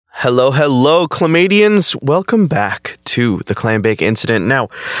Hello, Clamadians. Welcome back to the Clambake Incident. Now,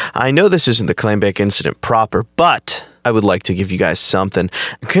 I know this isn't the Clambake Incident proper, but I would like to give you guys something.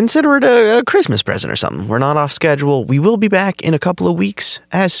 Consider it a Christmas present or something. We're not off schedule. We will be back in a couple of weeks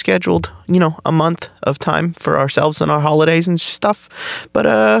as scheduled, a month of time for ourselves and our holidays and stuff. But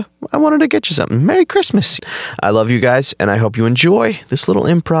I wanted to get you something. Merry Christmas. I love you guys, and I hope you enjoy this little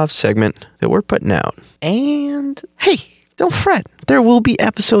improv segment that we're putting out. And hey, don't fret. There will be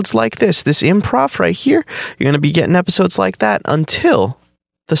episodes like this improv right here. You're going to be getting episodes like that until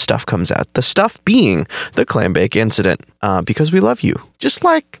the stuff comes out. The stuff being the Clambake Incident. Because we love you. Just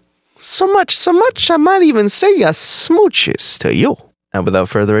like so much, I might even say a smooches to you. And without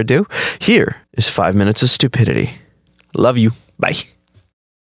further ado, here is 5 minutes of stupidity. Love you. Bye.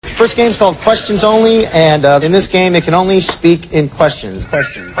 First game's called Questions Only, and in this game, it can only speak in questions.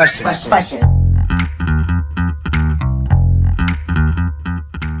 Question.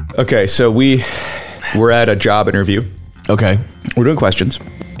 Okay, so we're at a job interview. Okay. We're doing questions,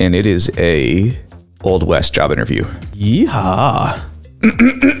 and it is a Old West job interview. Yeehaw.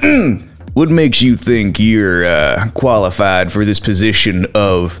 What makes you think you're qualified for this position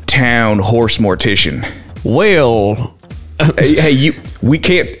of town horse mortician? Well, we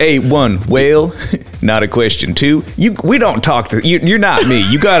can't. Well, not a question. 2, we don't talk. You're not me.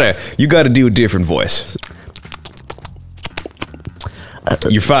 You gotta do a different voice.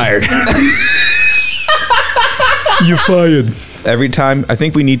 You're fired. You're fired. Every time, I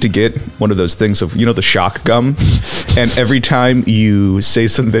think we need to get one of those things of, the shock gum. And every time you say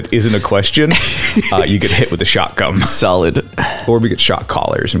something that isn't a question, you get hit with the shock gum. Solid. Or we get shock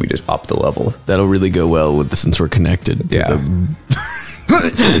collars and we just up the level. That'll really go well with since we're connected. Yeah.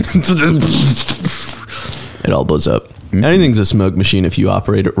 It all blows up. Mm-hmm. Anything's a smoke machine if you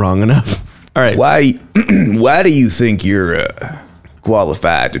operate it wrong enough. All right. Why do you think you're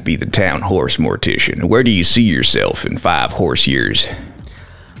qualified to be the town horse mortician? Where do you see yourself in 5 horse years?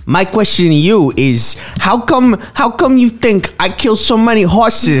 My question to you is, how come you think I kill so many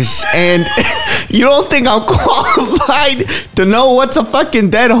horses and you don't think I'm qualified to know what's a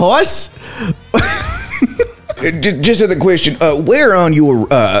fucking dead horse? Just another question. Where on your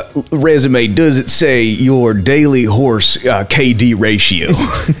resume does it say your daily horse KD ratio?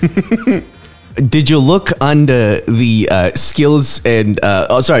 Did you look under the skills and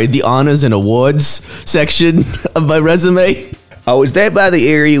the honors and awards section of my resume? Oh, is that by the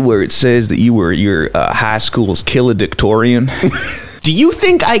area where it says that you were your high school's killedictorian? Do you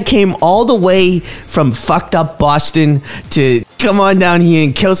think I came all the way from fucked up Boston to come on down here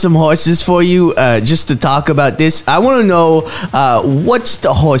and kill some horses for you just to talk about this? I want to know what's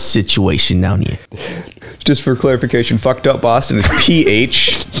the horse situation down here? Just for clarification, fucked up Boston is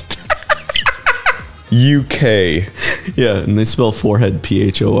PH. UK. Yeah, and they spell forehead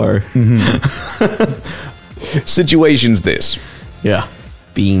PHOR. Mm-hmm. Situation's this. Yeah.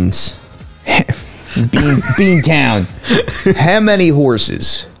 Beans. Bean Town. How many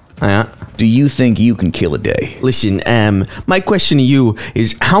horses do you think you can kill a day? Listen, my question to you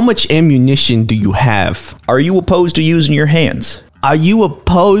is, how much ammunition do you have? Are you opposed to using your hands? Are you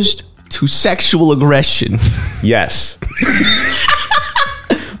opposed to sexual aggression? Yes.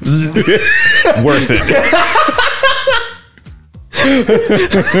 Worth it.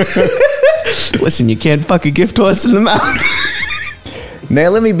 Listen, you can't fuck a gift horse in the mouth. Now,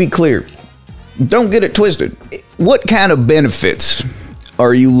 let me be clear. Don't get it twisted. What kind of benefits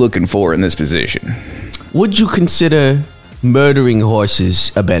are you looking for in this position? Would you consider murdering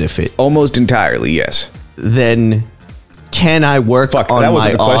horses a benefit? Almost entirely, yes. Then can I work on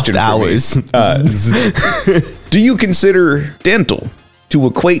my off hours? Do you consider dental to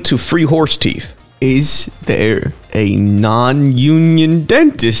equate to free horse teeth? Is there a non-union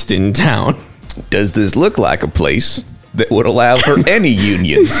dentist in town? Does this look like a place that would allow for any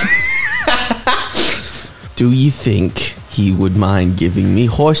unions? Do you think he would mind giving me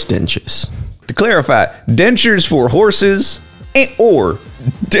horse dentures? To clarify, dentures for horses or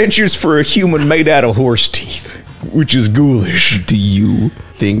dentures for a human made out of horse teeth, which is ghoulish. Do you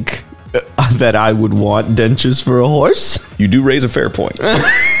think that I would want dentures for a horse? You do raise a fair point.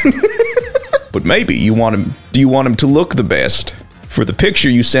 But maybe you want him. Do you want him to look the best for the picture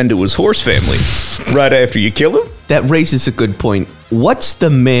you send to his horse family right after you kill him? That raises a good point. What's the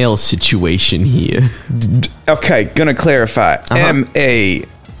male situation here? Okay, gonna clarify. M-A-I-L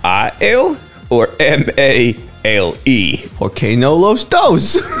or M-A-L-E? Okay, no los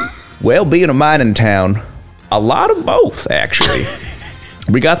dos. Well, being a mining town, a lot of both, actually.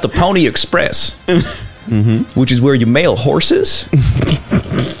 We got the Pony Express, which is where you mail horses,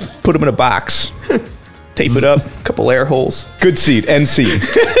 put them in a box, tape it up, couple air holes. Good seat, end scene.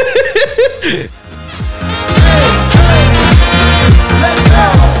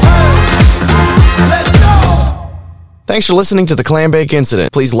 Thanks for listening to the Clambake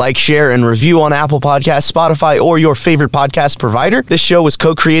Incident. Please like, share, and review on Apple Podcasts, Spotify, or your favorite podcast provider. This show was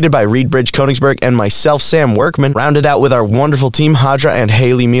co-created by Reed Bridge Koenigsberg and myself, Sam Workman, rounded out with our wonderful team, Hadra and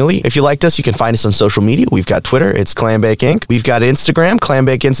Haley Mealy. If you liked us, you can find us on social media. We've got Twitter, it's Clambake Inc. We've got Instagram,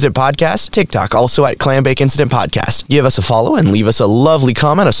 Clambake Incident Podcast, TikTok, also at Clambake Incident Podcast. Give us a follow and leave us a lovely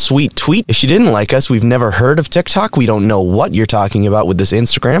comment, a sweet tweet. If you didn't like us, we've never heard of TikTok. We don't know what you're talking about with this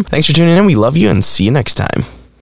Instagram. Thanks for tuning in. We love you and see you next time.